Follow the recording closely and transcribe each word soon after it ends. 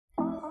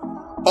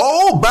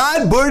Oh,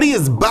 Bad Birdie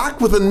is back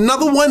with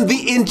another one,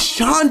 the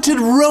Enchanted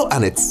Rose,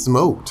 and it's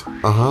smoked.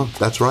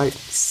 That's right,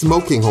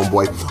 smoking,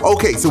 homeboy.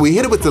 Okay, so we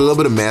hit it with a little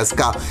bit of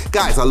mezcal.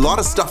 Guys, a lot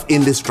of stuff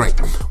in this drink,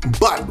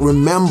 but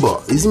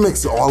remember, these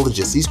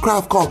mixologists, these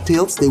craft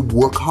cocktails, they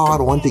work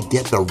hard on to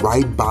get the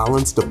right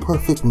balance, the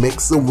perfect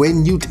mix, so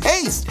when you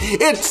taste,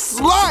 it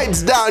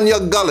slides down your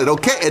gullet,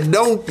 okay? It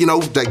don't,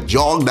 like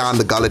jog down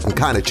the gullet and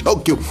kind of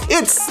choke you.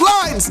 It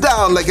slides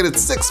down like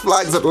it's Six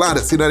Flags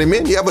Atlantis, you know what I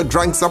mean? You ever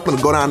drank something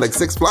and go down like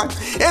Six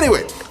Flags?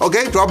 Anyway,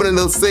 okay, dropping in a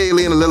little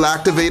saline, a little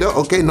activator,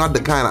 okay? Not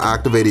the kind of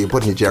activator you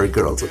put in your Jerry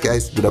curls, okay? I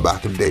used to do that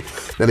back in the day.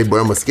 Then they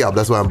burn my scalp,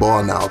 that's why I'm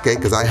bald now, okay?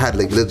 Because I had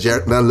like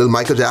little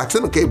Michael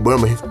Jackson, okay?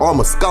 Burn all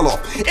my skull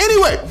off.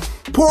 Anyway,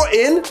 pour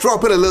in,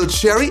 drop in a little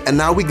cherry, and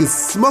now we can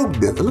smoke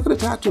this. Look at the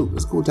tattoo,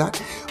 it's a cool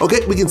tattoo.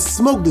 Okay, we can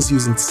smoke this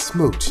using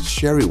smoked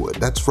cherry wood.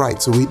 That's right,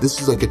 so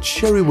this is like a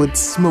cherry wood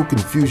smoke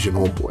infusion,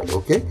 homeboy,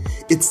 okay?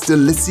 It's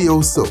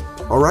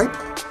delicioso, all right?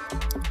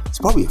 It's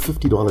probably a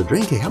 $50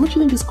 drink. Hey, how much do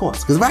you think this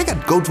costs? Because if I got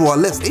to go to our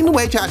list, ain't no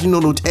way charging no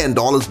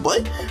 $10,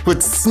 boy.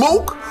 With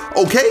smoke,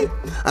 okay?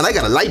 And I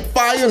got to light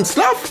fire and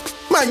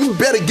stuff? Man, you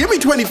better give me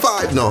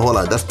 25. No, hold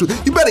on, that's too.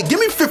 You better give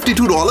me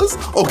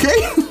 $52,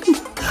 okay?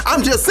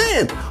 I'm just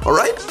saying, all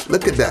right?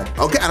 Look at that,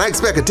 okay? And I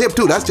expect a tip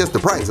too, that's just the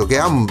price, okay?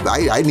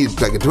 I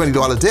need like a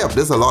 $20 tip.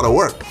 This is a lot of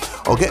work,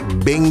 okay?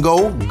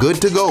 Bingo,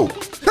 good to go.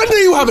 And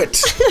there you have it.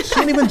 She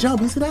didn't even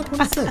jump, you see that?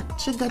 What is that?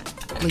 She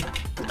got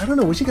like, I don't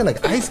know, what she got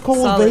like ice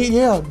cold, baby?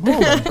 Yeah, oh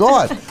my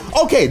God.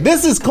 Okay,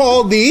 this is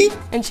called the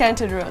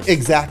Enchanted Rose.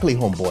 Exactly,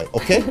 homeboy,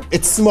 okay?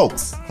 It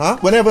smokes, huh?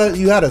 Whenever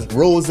you had a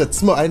rose that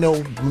smoked, I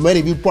know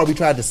many of you probably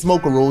tried to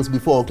smoke a rose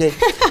before, okay?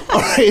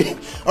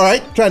 All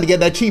right, trying to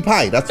get that cheap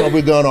high. That's what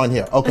we're going on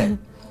here, okay.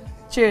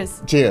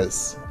 Cheers.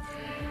 Cheers.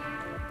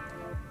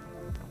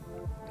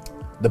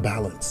 The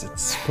balance,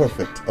 it's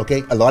perfect,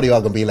 okay? A lot of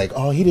y'all gonna be like,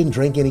 oh, he didn't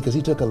drink any because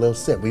he took a little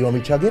sip. But you want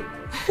me to chug it?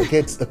 Okay,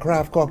 it's a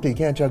craft cocktail, you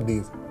can't chug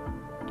these.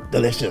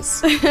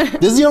 Delicious.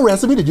 This is your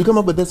recipe? Did you come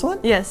up with this one?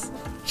 Yes.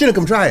 Should've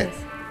come try it.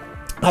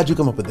 How'd you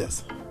come up with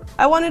this?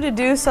 I wanted to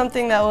do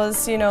something that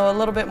was, a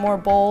little bit more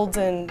bold,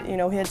 and,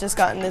 he had just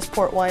gotten this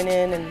port wine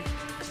in, and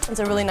it's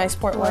a really nice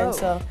port wine,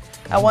 so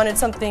I wanted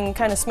something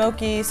kind of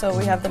smoky, so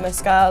we have the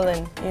mezcal,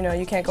 and,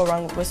 you can't go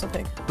wrong with Whistle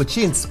Pig. But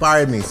she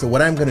inspired me, so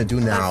what I'm gonna do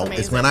now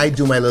is when I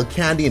do my little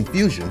candy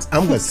infusions,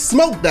 I'm gonna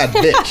smoke that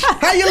bitch.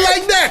 How you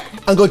like that?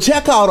 And go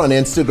check out on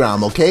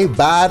Instagram, okay?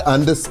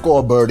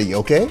 Bad_birdie,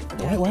 okay?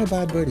 Yeah. Why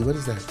Bad Birdie? What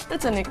is that?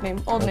 That's a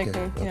nickname, old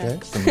nickname, okay. Yeah.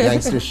 Some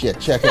gangster shit.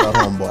 Check it out,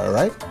 homeboy, all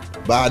right?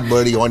 Bad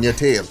Birdie on your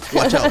tail.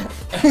 Watch out.